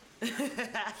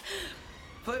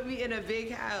 Put me in a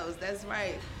big house, that's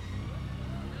right.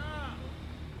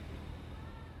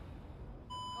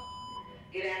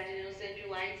 Good afternoon,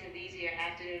 Central Lights, and these are your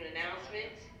afternoon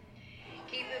announcements.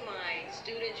 Keep in mind,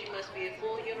 students, you must be in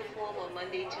full uniform on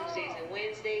Monday, Tuesdays, and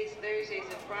Wednesdays. Thursdays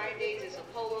and Fridays is a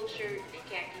polo shirt and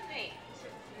khaki pants.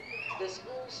 The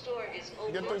school store is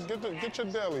open. Get your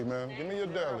deli, man. Give me your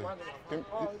deli. Give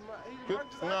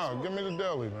me the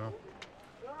deli, man.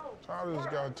 Tired of this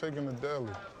guy taking the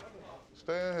deli.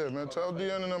 Stay in here, man. Tell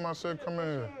Deanna and them I said come in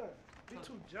here. Be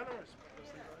too generous.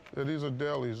 Yeah, these are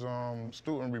dailies,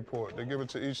 student report. They give it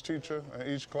to each teacher and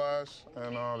each class,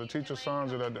 and the teacher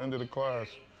signs it at the end of the class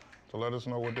to let us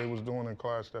know what they was doing in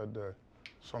class that day.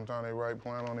 Sometimes they write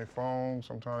playing on their phone,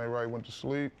 sometimes they write went to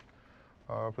sleep.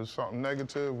 If it's something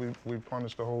negative, we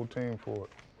punish the whole team for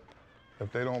it.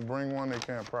 If they don't bring one, they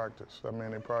can't practice. That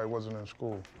means they probably wasn't in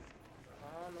school.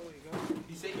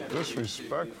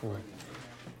 Disrespectful.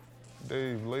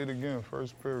 Dave, late again,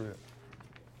 first period.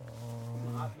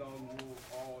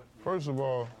 First of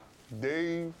all,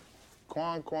 Dave,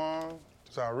 Quan,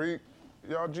 Tariq,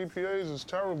 y'all GPAs is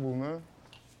terrible, man.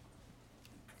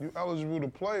 You eligible to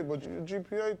play, but your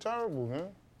GPA terrible, man.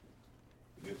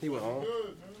 He went home.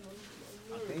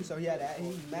 I think so. He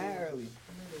was mad early.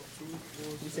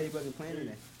 He said he wasn't playing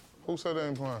today. Who said they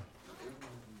ain't playing?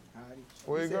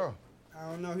 Where he go?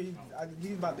 I don't know. He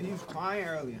was crying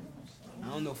earlier. I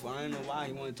don't know why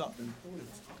he wanted to talk to me.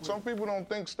 Some people don't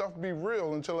think stuff be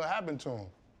real until it happened to them.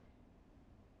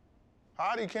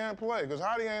 Hottie can't play because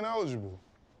Hottie ain't eligible.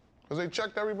 Because they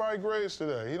checked everybody's grades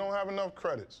today. He don't have enough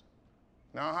credits.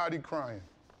 Now Hottie crying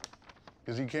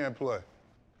because he can't play.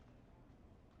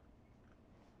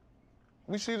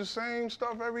 We see the same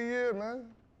stuff every year, man.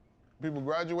 People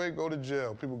graduate, go to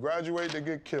jail. People graduate, they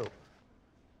get killed.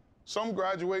 Some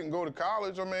graduate and go to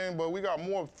college, but we got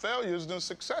more failures than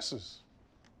successes.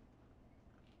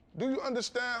 Do you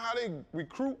understand how they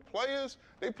recruit players?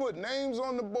 They put names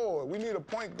on the board. We need a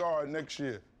point guard next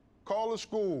year. Call the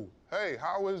school. Hey,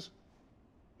 how is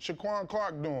Shaquan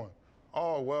Clark doing?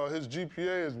 Oh, well, his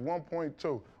GPA is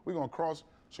 1.2. We're going to cross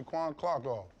Shaquan Clark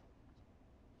off.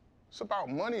 It's about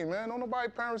money, man. Don't nobody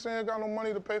parents ain't got no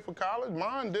money to pay for college.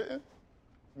 Mine didn't.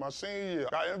 My senior year,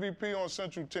 got MVP on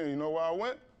Central team. You know where I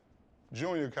went?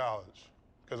 Junior college,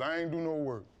 because I ain't do no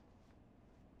work.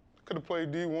 Could have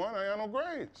played D1, I ain't got no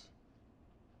grades.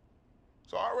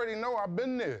 So I already know I've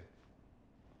been there.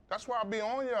 That's why I be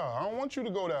on y'all. I don't want you to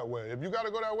go that way. If you gotta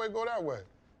go that way, go that way.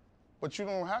 But you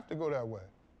don't have to go that way.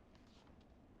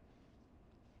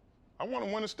 I want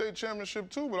to win a state championship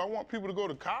too, but I want people to go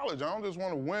to college. I don't just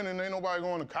want to win and ain't nobody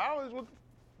going to college.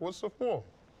 What's it for?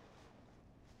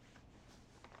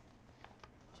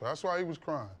 So that's why he was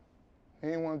crying. He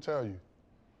didn't want to tell you.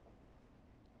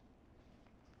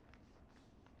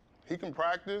 He can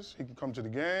practice, he can come to the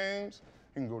games,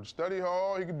 he can go to study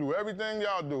hall, he can do everything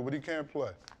y'all do, but he can't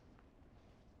play.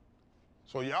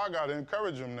 So y'all gotta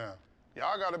encourage him now.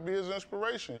 Y'all gotta be his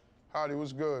inspiration. Howdy,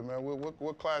 what's good, man?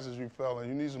 What classes you fell in?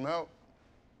 You need some help?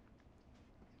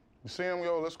 You see him,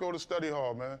 yo, let's go to study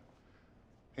hall, man.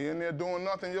 He in there doing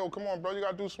nothing. Yo, come on, bro, you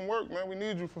gotta do some work, man. We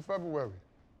need you for February.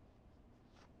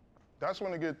 That's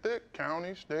when they get thick,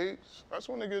 county, states. That's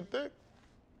when they get thick.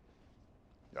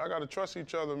 Y'all gotta trust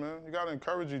each other, man. You gotta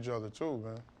encourage each other too,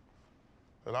 man.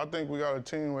 But I think we got a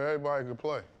team where everybody can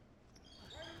play.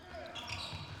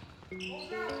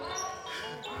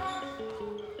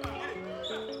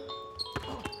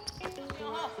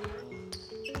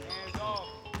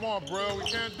 Come on, bro. We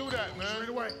can't do that, man. Straight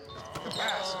away.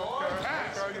 Pass.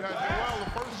 Pass. You had Joel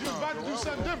the first time. You was about to do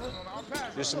something different.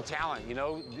 There's some talent, you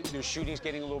know. Their shooting's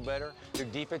getting a little better. Their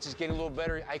defense is getting a little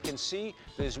better. I can see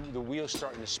the wheels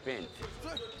starting to spin.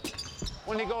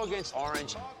 When they go against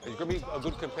Orange, it's going to be a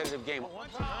good competitive game.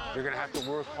 They're going to have to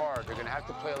work hard. They're going to have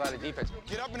to play a lot of defense.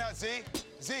 Get up now, Z.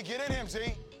 Z, get in him,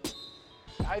 Z.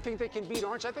 I think they can beat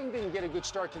Orange. I think they can get a good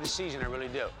start to the season. I really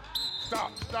do.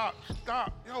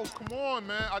 Stop. Yo, come on,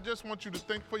 man. I just want you to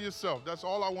think for yourself. That's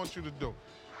all I want you to do.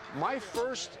 My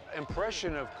first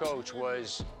impression of Coach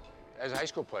was as a high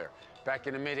school player back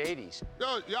in the mid-'80s.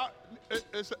 Yo, y'all,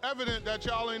 it's evident that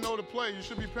y'all ain't know the play. You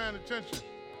should be paying attention.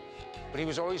 But he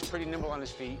was always pretty nimble on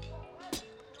his feet.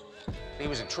 He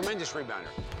was a tremendous rebounder,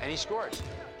 and he scored.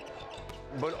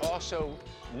 But also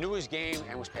knew his game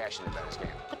and was passionate about his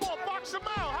game. Come on, box him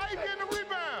out. How you getting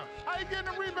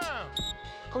the rebound?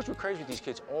 Coach McCray's with these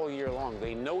kids all year long.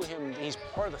 They know him. He's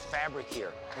part of the fabric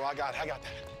here. Well, I got that.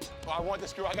 Well, I want the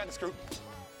screw. I got the screw.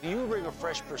 You bring a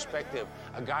fresh perspective.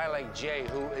 A guy like Jay,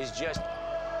 who is just,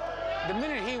 the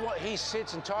minute he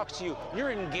sits and talks to you, you're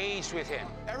engaged with him.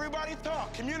 Everybody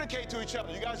talk, communicate to each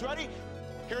other. You guys ready?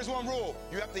 Here's one rule.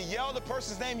 You have to yell the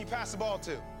person's name you pass the ball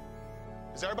to.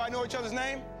 Does everybody know each other's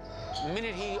name? The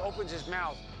minute he opens his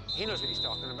mouth, he knows what he's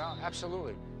talking about.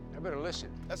 Absolutely. I better listen.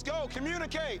 Let's go,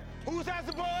 communicate. Who has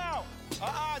the ball out?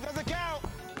 Doesn't count.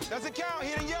 Doesn't count.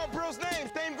 He didn't yell Brill's name,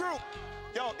 same group.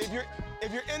 Yo, if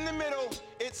you're in the middle,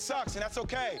 it sucks, and that's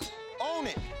okay. Own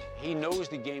it. He knows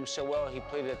the game so well. He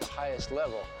played it at the highest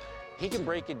level. He can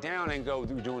break it down and go,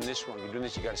 you're doing this wrong, you're doing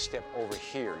this, you got to step over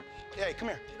here. Hey, come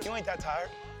here. You ain't that tired.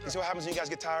 You see what happens when you guys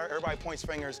get tired? Everybody points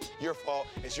fingers. Your fault.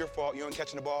 It's your fault. You ain't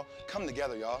catching the ball. Come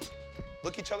together, y'all.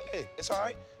 Look each other. Hey, it's all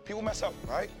right. People mess up,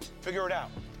 all right? Figure it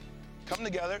out. Come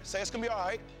together, say it's gonna be all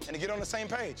right, and to get on the same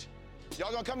page.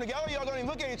 Y'all gonna come together, y'all don't even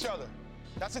look at each other.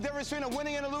 That's the difference between a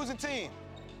winning and a losing team.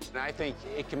 And I think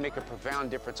it can make a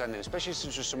profound difference on them, especially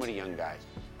since there's so many young guys.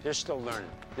 They're still learning.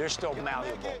 They're still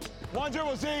malleable. One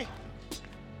dribble, Z.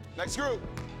 Next group.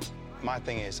 My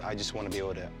thing is, I just want to be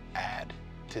able to add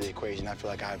to the equation. I feel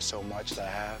like I have so much that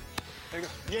I have. There you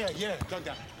go. Yeah, dunk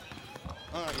down.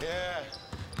 Yeah.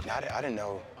 I didn't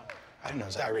know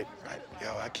Zyrie, right?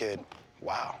 Yo, that kid,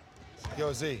 wow.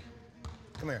 Yo, Z,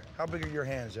 come here. How big are your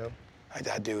hands, yo? Like,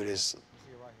 that dude is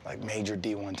like major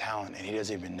D1 talent, and he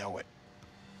doesn't even know it.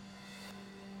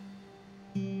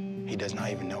 He does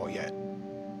not even know it yet.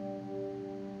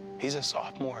 He's a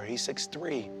sophomore. He's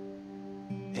 6'3",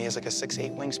 and he has like a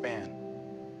 6'8" wingspan.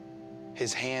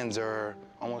 His hands are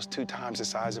almost 2 times the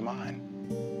size of mine.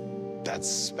 That's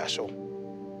special.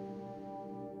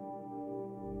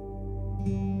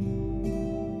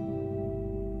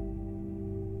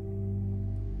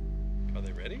 Are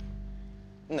they ready?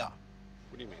 No.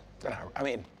 What do you mean? They're not, I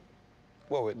mean,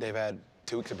 well, they've had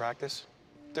 2 weeks of practice.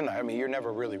 They're not, I mean, you're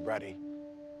never really ready.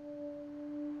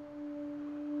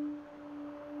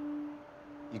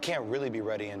 You can't really be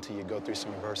ready until you go through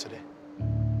some adversity.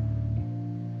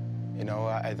 You know,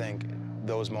 I think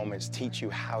those moments teach you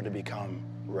how to become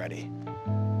ready.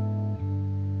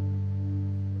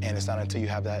 And it's not until you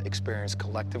have that experience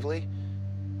collectively,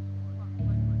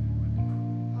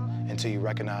 until you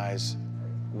recognize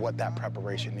what that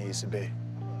preparation needs to be.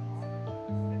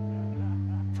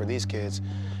 For these kids,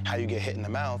 how you get hit in the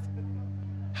mouth,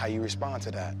 how you respond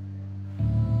to that.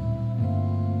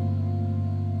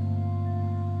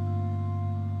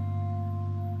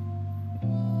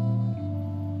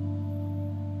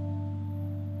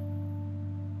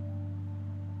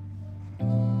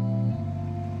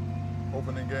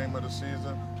 Opening game of the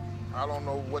season, I don't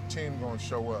know what team gonna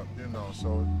show up, you know,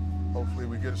 so hopefully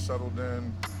we get settled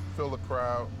in, fill the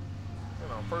crowd. You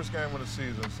know, first game of the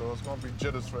season, so it's gonna be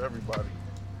jitters for everybody.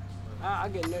 I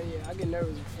get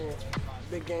nervous before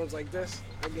big games like this.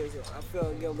 I get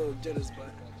a little jitters, but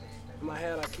in my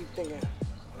head I keep thinking,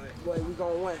 like, boy, we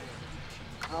gonna win.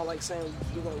 I don't like saying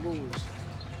we're gonna lose.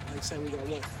 I like saying we're gonna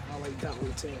win. I don't like counting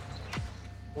the team.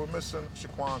 We're missing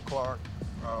Shawn Clark.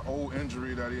 Old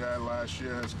injury that he had last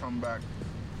year has come back.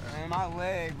 Man, my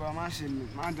leg, bro, my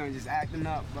joint just acting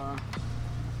up, bro.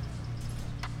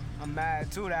 I'm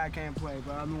mad too that I can't play,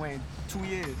 bro. I've been waiting 2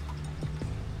 years.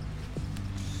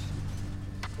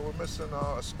 So we're missing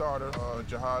a starter,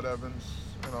 Jahad Evans.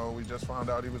 You know, we just found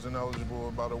out he was ineligible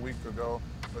about a week ago,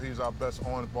 but he's our best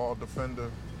on-ball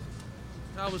defender.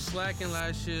 I was slacking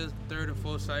last year's 3rd and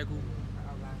 4th cycle,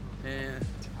 and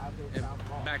it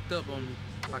backed up on me.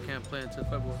 I can't play until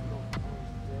February.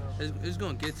 It's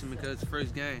gonna get to me because it's the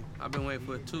first game. I've been waiting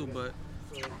for it too, but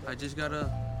I just gotta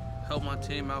help my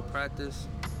team out, practice,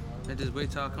 and just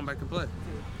wait till I come back and play.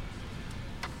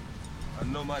 I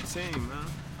know my team, man.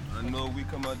 I know we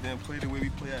come out there and play the way we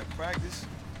play at practice.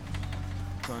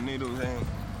 Tornadoes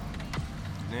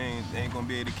ain't gonna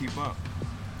be able to keep up.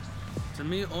 To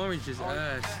me, orange is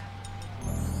ass.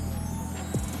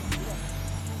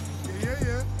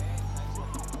 Yeah.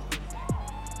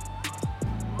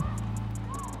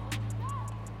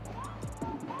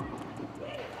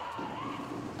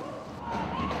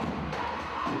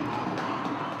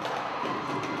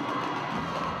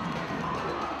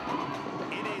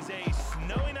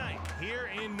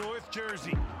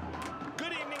 jersey.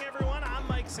 Good evening, everyone. I'm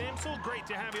Mike Samsel. Great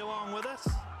to have you along with us.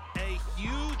 A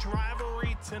huge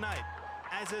rivalry tonight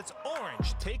as it's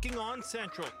Orange taking on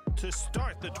Central to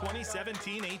start the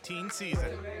 2017-18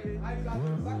 season.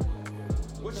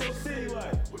 What's your city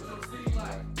like?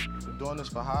 We're doing this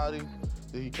for Hottie,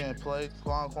 that he can't play,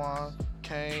 Quan,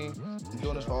 Kane. We're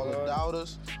doing this for all the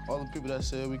doubters, all the people that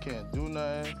said we can't do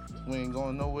nothing, we ain't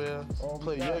going nowhere.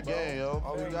 Play your game, yo.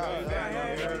 All we got. All we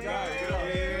got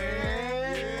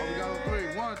on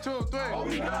 3. 1, 2, 3. All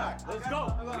we got. Let's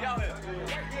go. We out here.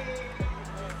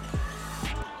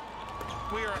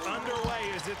 We are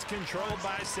underway as it's controlled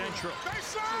by Central.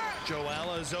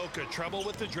 Joel Azoka, trouble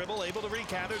with the dribble, able to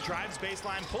regather, drives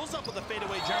baseline, pulls up with a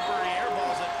fadeaway jumper, he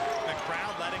airballs it. The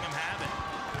crowd letting him have it.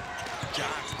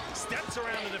 Jocks steps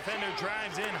around the defender,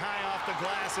 drives in high off the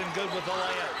glass and good with the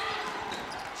layup.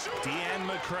 Deanne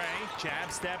McCray,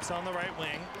 jab steps on the right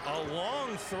wing, a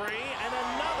long 3 and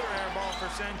another airball for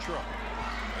Central.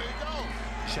 There you go.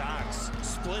 Jocks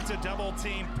splits a double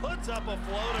team, puts up a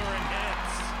floater and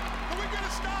hits. Can we get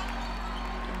a stop?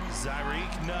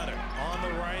 Zyreek Nutter on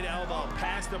the right elbow,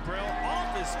 past the Brill,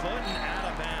 off his foot and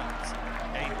out of bounds.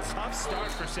 A tough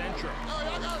start for Central. Oh,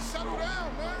 y'all gotta settle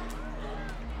down, man.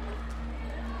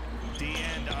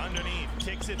 D-end underneath,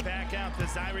 kicks it back out to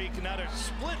Zyreek Nutter,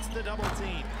 splits the double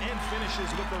team and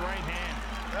finishes with the right hand.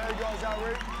 There you go,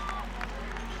 Zyreek.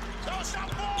 Shot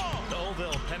ball!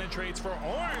 Colville penetrates for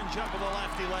Orange up with a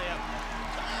lefty layup.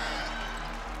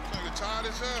 Nigga tired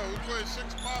as hell. We played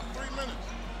 6 pop, 3 minutes.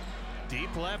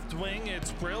 Deep left wing,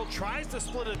 it's Brill, tries to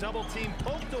split a double team,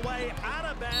 poked away, out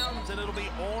of bounds, and it'll be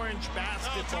Orange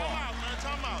basketball. Time out, man,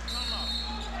 time out.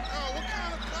 Yo, what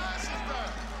kind of class is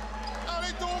that? Yo,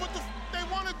 they doing what they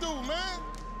want to do, man.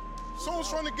 Soon as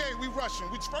from the gate, we rushing.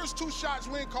 First 2 shots,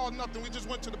 we ain't called nothing. We just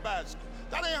went to the basket.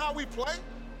 That ain't how we play.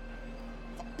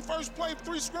 First play,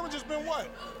 3 scrimmages been what?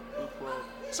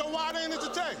 So why they ain't it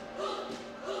today?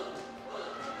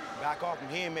 Back off him.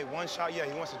 He ain't made 1 shot yet.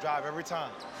 He wants to drive every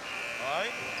time. All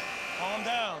right? Calm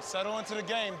down. Settle into the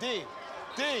game. D.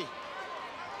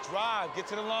 Drive. Get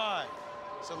to the line.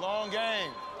 It's a long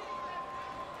game.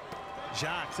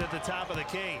 Jocks at the top of the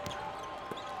key.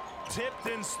 Tipped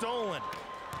and stolen.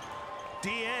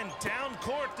 DN down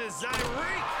court to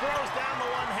Zyreek. Throws down the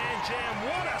one-hand jam.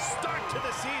 What a start to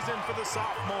the season for the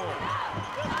sophomore.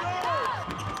 Let's go!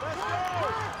 Let's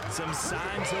go! Some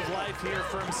signs of life here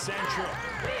from Central.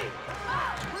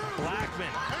 Blackman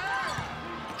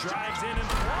drives in and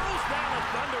throws down a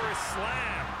thunderous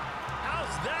slam.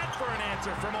 How's that for an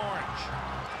answer from Orange?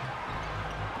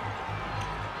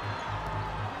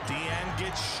 DN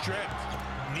gets stripped.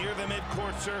 Near the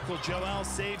midcourt circle, Joel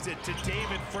saves it to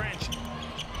David French.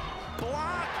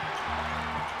 Block!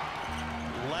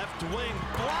 Left wing,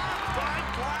 blocked by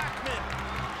Blackman.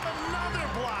 Another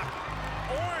block.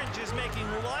 Orange is making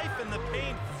life in the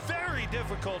paint very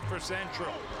difficult for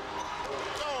Central.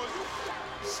 Yo, are you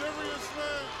serious,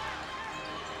 man?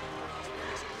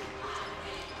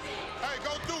 Hey,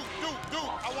 go Duke.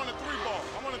 I want a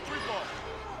 3-ball.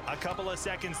 A couple of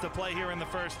seconds to play here in the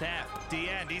first half.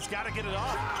 D-end, he's got to get it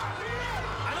off.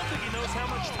 I don't think he knows how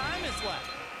much time is left.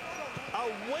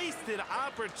 A wasted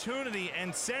opportunity,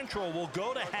 and Central will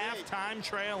go to halftime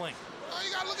trailing. Oh,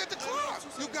 you got to look at the clock.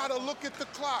 You got to look at the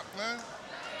clock, man.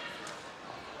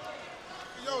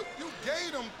 Yo, you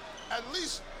gave them at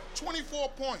least 24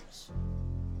 points.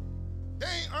 They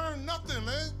ain't earned nothing,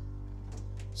 man.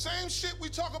 Same shit we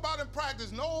talk about in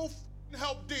practice. No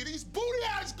help D. These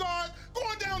booty-ass guards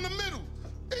going down the middle.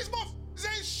 These motherfuckers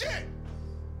ain't shit.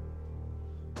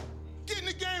 Get in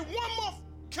the game, 1 month,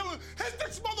 killing. Hit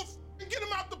this motherfucker and get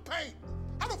him out the paint.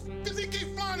 How the fuck does he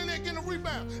keep flying in there getting a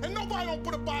rebound? And nobody don't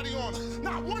put a body on him.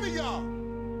 Not one of y'all.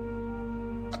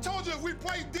 I told you if we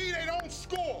play D, they don't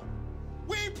score.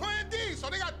 We ain't playing D, so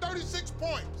they got 36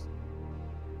 points.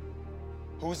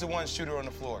 Who's the one shooter on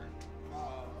the floor?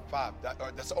 5.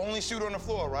 That's the only shooter on the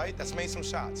floor, right? That's made some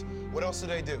shots. What else do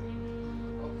they do?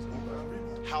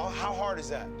 How hard is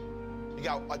that? You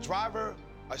got a driver,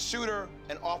 a shooter,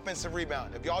 and offensive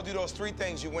rebound. If y'all do those 3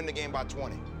 things, you win the game by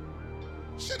 20.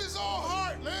 Shit is all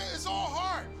hard, man. It's all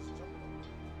hard.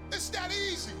 It's that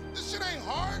easy. This shit ain't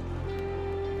hard.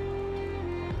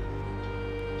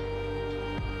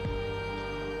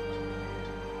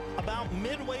 About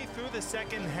midway through the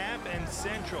second half, and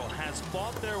Central has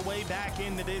fought their way back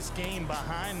into this game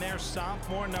behind their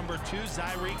sophomore number 2,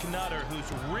 Zyreek Nutter,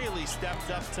 who's really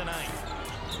stepped up tonight.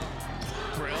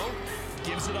 Brill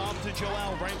gives it off to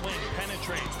Joel, right wing,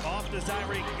 penetrates, off to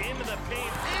Zyreek, into the paint,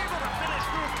 able to finish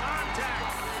through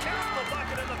contact, count the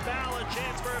bucket and the foul, a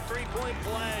chance for a 3-point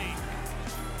play.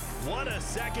 What a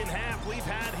second half we've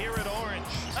had here at Orange.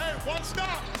 Hey, one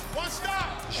stop.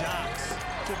 Jacques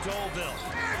to Doleville.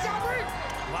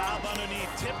 Lob underneath,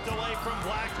 tipped away from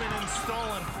Blackman and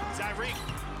stolen. Zyreek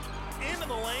into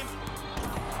the lane.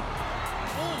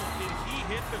 Oh, did he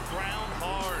hit the ground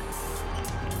hard?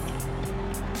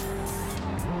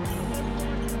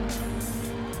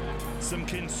 Some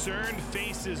concerned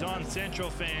faces on Central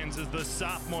fans as the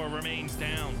sophomore remains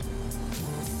down.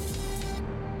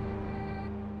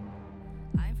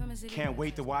 Can't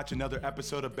wait to watch another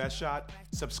episode of Best Shot?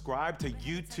 Subscribe to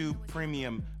YouTube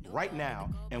Premium right now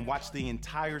and watch the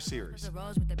entire series.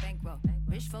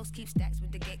 Rich folks keep stacks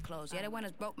with the gate closed. Yeah, they want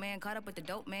us broke, man. Caught up with the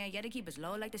dope, man. Yeah, they keep us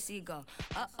low like the seagull.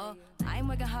 Uh-oh, I ain't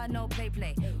working hard, no play.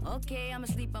 Okay, I'ma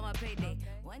sleep on my payday.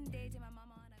 One day to my mom.